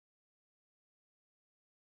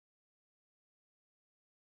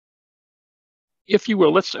if you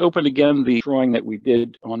will, let's open again the drawing that we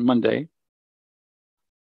did on Monday.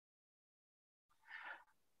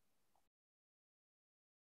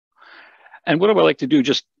 And what I would like to do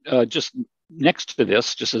just next to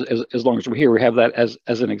this, just as long as we're here, we have that as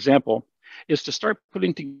an example, is to start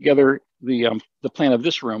putting together the plan of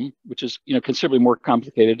this room, which is considerably more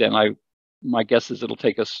complicated. And my guess is it'll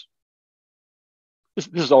take us. This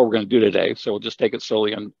is all we're going to do today, so we'll just take it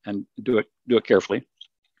slowly and do it carefully.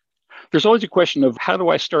 There's always a question of how do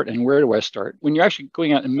I start and where do I start? When you're actually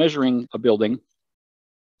going out and measuring a building,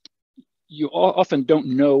 you often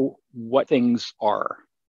don't know what things are.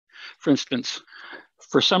 For instance,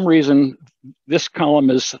 for some reason, this column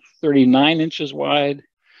is 39 inches wide,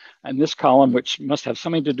 and this column, which must have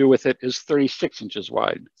something to do with it, is 36 inches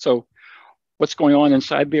wide. So what's going on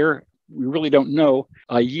inside there, we really don't know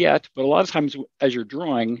yet, but a lot of times as you're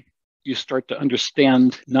drawing, you start to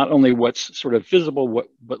understand not only what's sort of visible,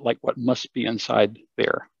 but like what must be inside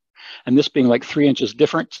there. And this being like 3 inches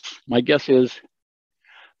difference, my guess is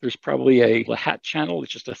there's probably a hat channel.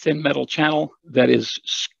 It's just a thin metal channel that is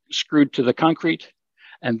screwed to the concrete,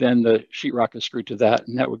 and then the sheetrock is screwed to that,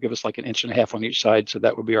 and that would give us like 1.5 inches on each side. So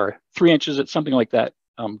that would be our 3 inches. It's something like that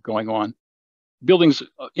going on. Buildings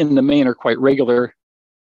in the main are quite regular,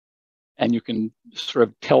 and you can sort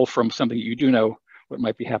of tell from something you do know what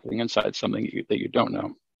might be happening inside something that you don't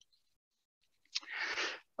know.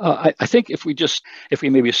 I think if we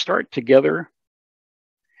maybe start together,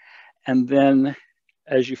 and then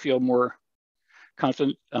as you feel more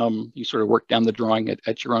confident, you sort of work down the drawing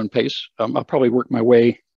at your own pace. I'll probably work my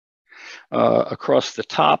way across the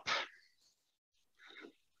top,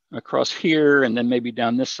 across here, and then maybe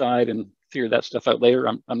down this side and figure that stuff out later.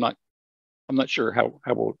 I'm not sure how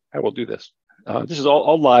we'll do this. This is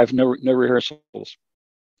all live, no rehearsals.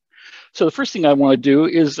 So the first thing I want to do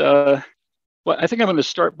is, well, I think I'm going to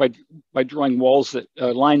start by drawing walls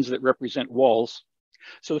lines that represent walls.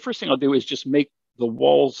 So the first thing I'll do is just make the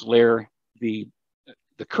walls layer the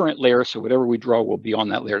current layer. So whatever we draw will be on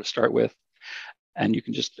that layer to start with. And you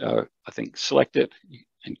can just, I think, select it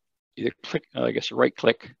and either click, I guess, right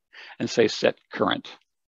click and say set current.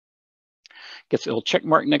 Gets a little check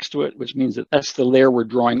mark next to it, which means that that's the layer we're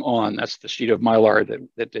drawing on. That's the sheet of Mylar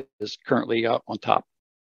that is currently on top.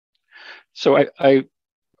 So I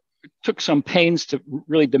took some pains to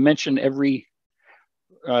really dimension every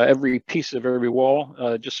piece of every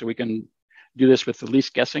wall, just so we can do this with the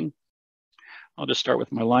least guessing. I'll just start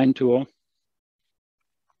with my line tool.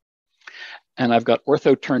 And I've got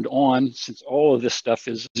ortho turned on since all of this stuff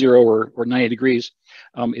is 0 or 90 degrees.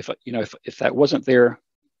 If that wasn't there,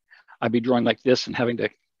 I'd be drawing like this and having to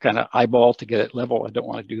kind of eyeball to get it level. I don't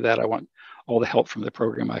want to do that. I want all the help from the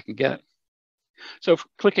program I can get. So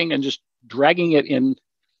clicking and just dragging it in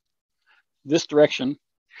this direction,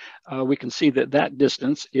 we can see that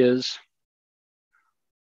distance is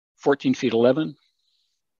 14 feet 11.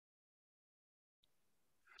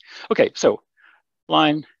 Okay, so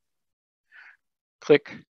line,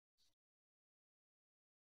 click,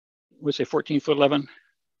 we say 14 foot 11,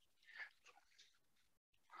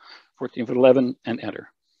 14 foot 11, and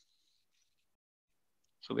enter.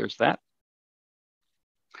 So there's that.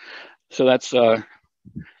 So that's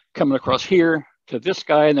coming across here to this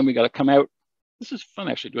guy, and then we got to come out. This is fun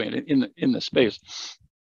actually doing it in the space.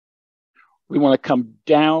 We want to come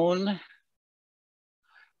down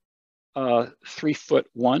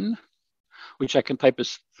 3'1", which I can type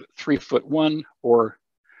as 3'1" or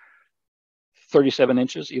 37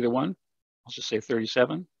 inches, either one. I'll just say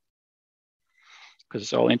 37 because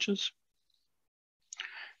it's all inches.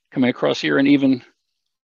 Coming across here and even,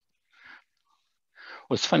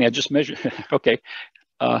 well, it's funny, I just measured, okay.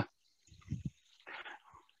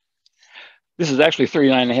 This is actually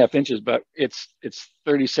 39.5 inches, but it's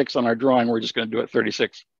 36 on our drawing. We're just going to do it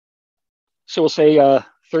 36. So we'll say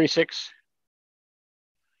 36.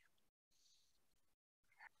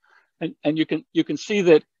 And you can see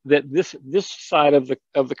that this side of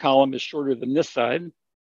the column is shorter than this side,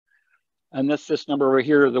 and that's this number over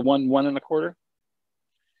here, the 1 1.25.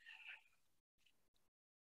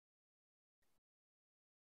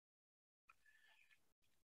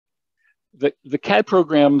 The CAD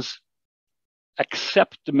programs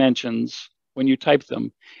accept dimensions when you type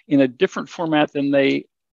them in a different format than they,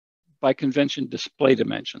 by convention, display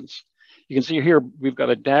dimensions. You can see here we've got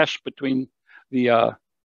a dash between the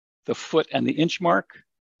foot and the inch mark.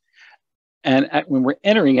 And when we're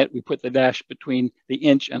entering it, we put the dash between the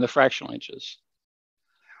inch and the fractional inches.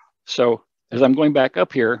 So as I'm going back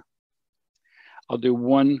up here, I'll do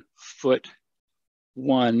 1 foot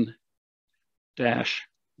 1 dash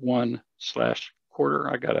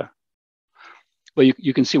 1/4. I gotta, well,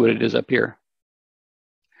 you can see what it is up here.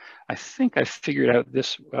 I think I figured out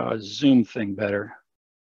this zoom thing better.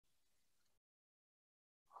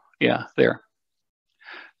 Yeah, there.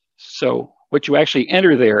 So what you actually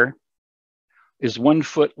enter there is 1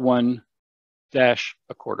 foot 1 dash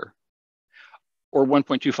a quarter, or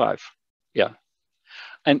 1.25. Yeah,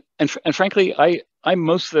 and frankly, I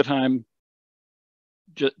most of the time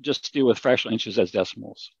just deal with fractional inches as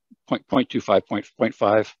decimals, 0.25,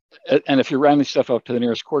 0.5. And if you're rounding stuff up to the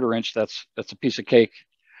nearest quarter inch, that's a piece of cake.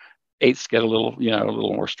 Eighths get a little, a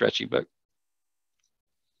little more stretchy, but.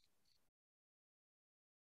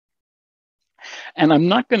 And I'm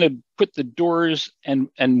not going to put the doors and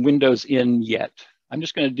windows in yet. I'm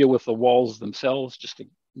just going to deal with the walls themselves, just to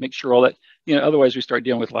make sure all that, otherwise we start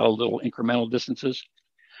dealing with a lot of little incremental distances.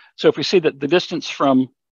 So if we see that the distance from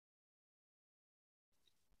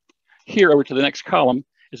here over to the next column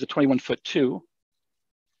is a 21 foot 2.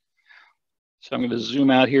 So I'm going to zoom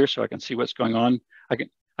out here so I can see what's going on.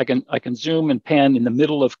 I can zoom and pan in the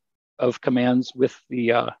middle of commands with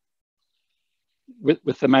the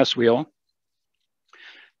with the mouse wheel.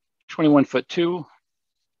 21 foot 2.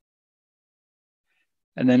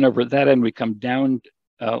 And then over that end, we come down,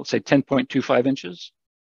 let's say 10.25 inches.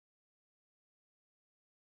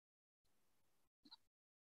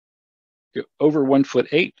 Over 1 foot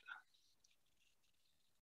 8.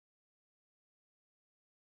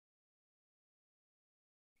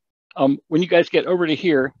 When you guys get over to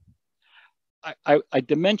here, I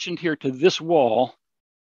dimensioned here to this wall.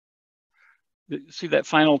 See that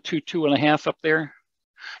final 2.5 up there?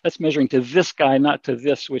 That's measuring to this guy, not to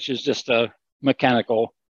this, which is just a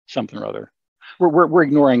mechanical something or other. We're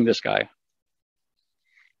ignoring this guy.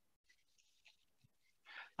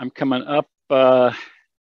 I'm coming up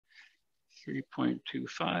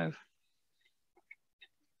 3.25.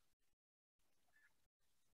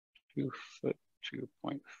 2 foot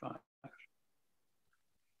 2.5.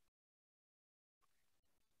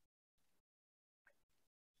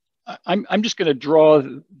 I'm just going to draw.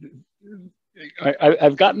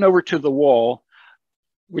 I've gotten over to the wall,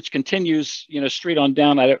 which continues, straight on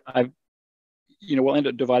down. We'll end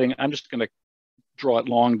up dividing. I'm just going to draw it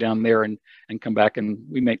long down there and come back, and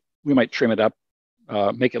we might trim it up,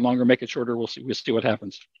 make it longer, make it shorter. We'll see what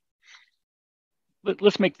happens.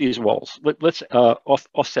 Let's make these walls. Let's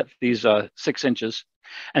offset these 6 inches,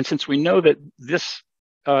 and since we know that this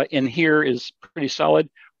in here is pretty solid,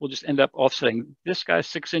 we'll just end up offsetting this guy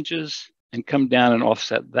 6 inches and come down and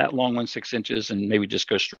offset that long one 6 inches, and maybe just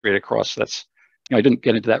go straight across. That's, I didn't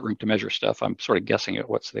get into that room to measure stuff. I'm sort of guessing at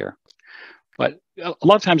what's there. But a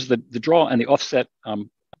lot of times the draw and the offset,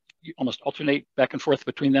 you almost alternate back and forth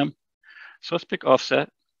between them. So let's pick offset.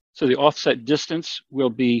 So the offset distance will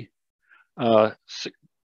be 6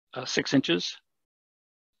 inches.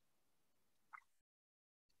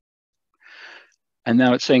 And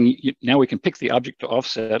now it's saying, now we can pick the object to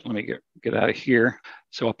offset. Let me get out of here.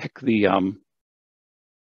 So I'll pick the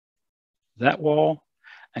that wall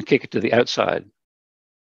and kick it to the outside.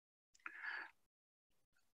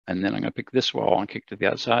 And then I'm going to pick this wall and kick to the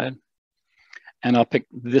outside. And I'll pick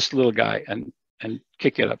this little guy and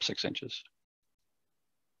kick it up 6 inches.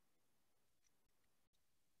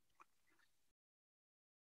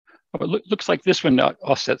 Oh, it looks like this one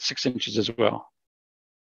offsets 6 inches as well.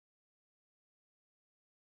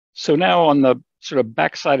 So now on the sort of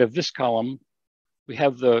backside of this column, we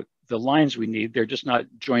have the lines we need. They're just not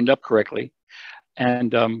joined up correctly.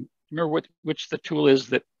 And remember which the tool is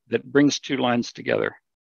that brings 2 lines together.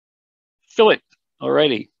 Fillet,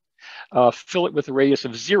 alrighty. Fillet with a radius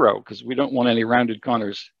of 0, because we don't want any rounded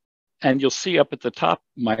corners. And you'll see up at the top,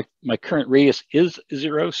 my current radius is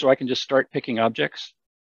 0, so I can just start picking objects.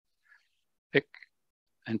 Pick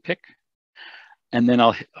and pick. And then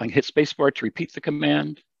I'll hit spacebar to repeat the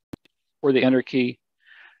command, or the enter key,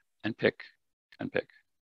 and pick and pick.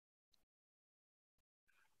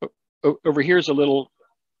 Over here's a little,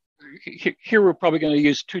 here we're probably going to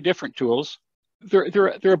use 2 different tools.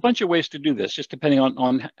 There are a bunch of ways to do this, just depending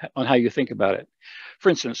on how you think about it. For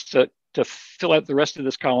instance, to fill out the rest of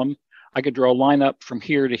this column, I could draw a line up from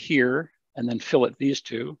here to here and then fillet these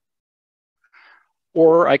 2.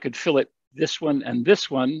 Or I could fillet this one and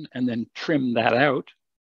then trim that out.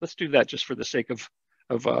 Let's do that just for the sake of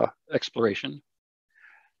exploration.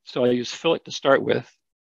 So I use fillet to start with.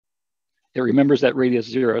 It remembers that radius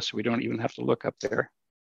 0, so we don't even have to look up there.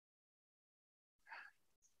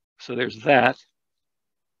 So there's that.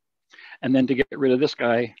 And then to get rid of this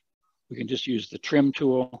guy, we can just use the trim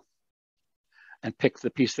tool and pick the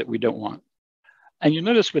piece that we don't want. And you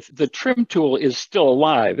notice with the trim tool is still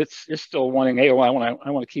alive. It's still wanting, hey, oh, I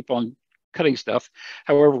want to keep on cutting stuff.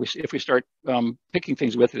 However, if we start picking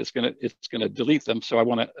things with it, it's gonna delete them. So I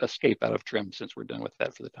want to escape out of trim since we're done with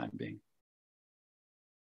that for the time being.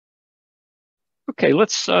 Okay,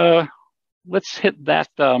 let's hit that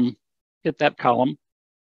column.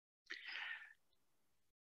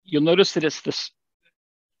 You'll notice that it's this.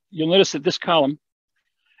 You'll notice that this column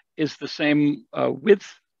is the same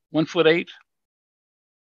width, 1'8",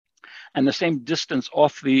 and the same distance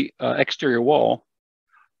off the exterior wall,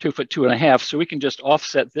 2'2.5". So we can just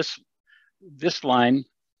offset this line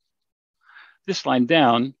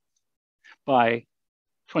down by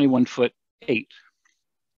 21'8".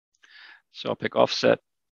 So I'll pick offset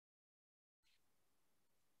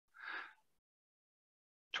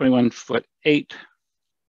 21'8".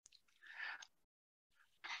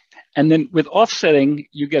 And then with offsetting,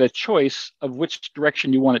 you get a choice of which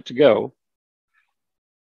direction you want it to go.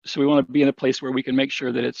 So we want to be in a place where we can make sure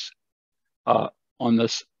that it's on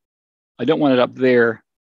this. I don't want it up there.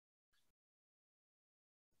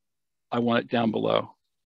 I want it down below.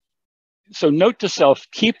 So note to self,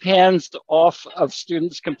 keep hands off of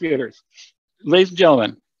students' computers. Ladies and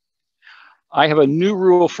gentlemen, I have a new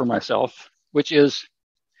rule for myself, which is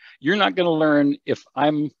you're not going to learn if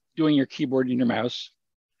I'm doing your keyboard and your mouse.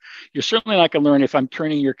 You're certainly not going to learn if I'm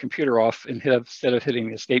turning your computer off instead of hitting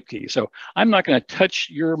the escape key. So I'm not going to touch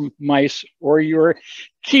your mice or your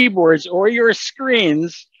keyboards or your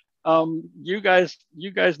screens. You guys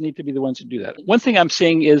need to be the ones who do that. One thing I'm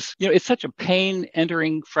seeing is, it's such a pain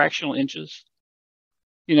entering fractional inches.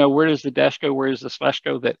 Where does the dash go? Where does the slash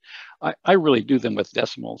go? That I really do them with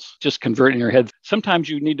decimals. Just convert in your head. Sometimes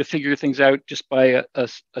you need to figure things out just by a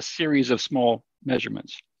series of small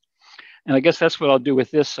measurements. And I guess that's what I'll do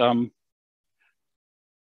with this. I'll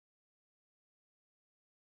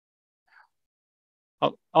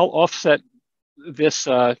offset this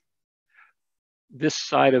this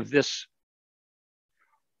side of this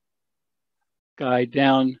guy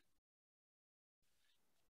down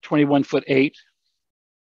 21'8".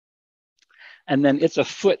 And then it's a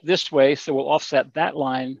foot this way, so we'll offset that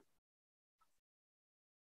line.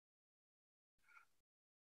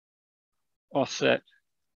 Offset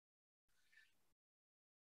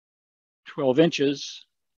 12 inches.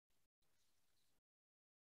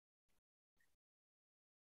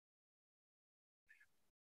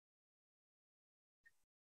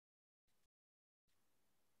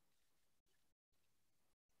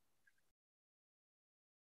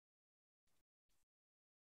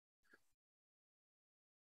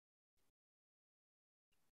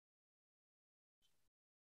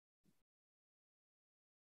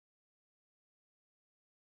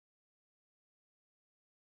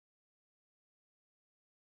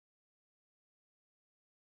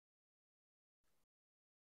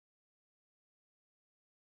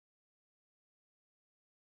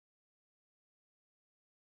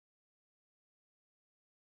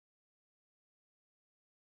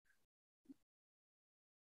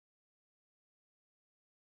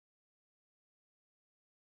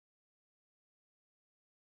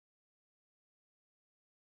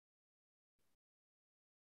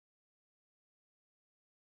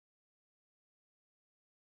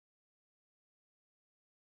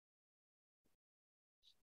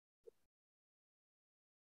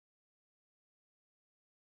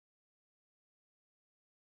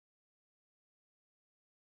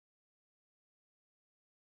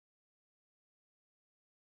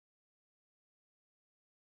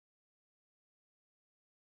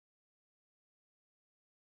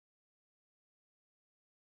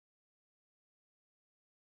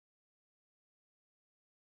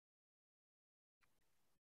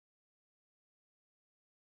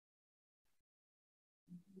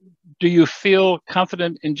 Do you feel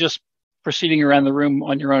confident in just proceeding around the room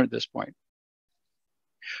on your own at this point?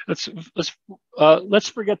 Let's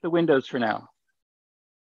forget the windows for now.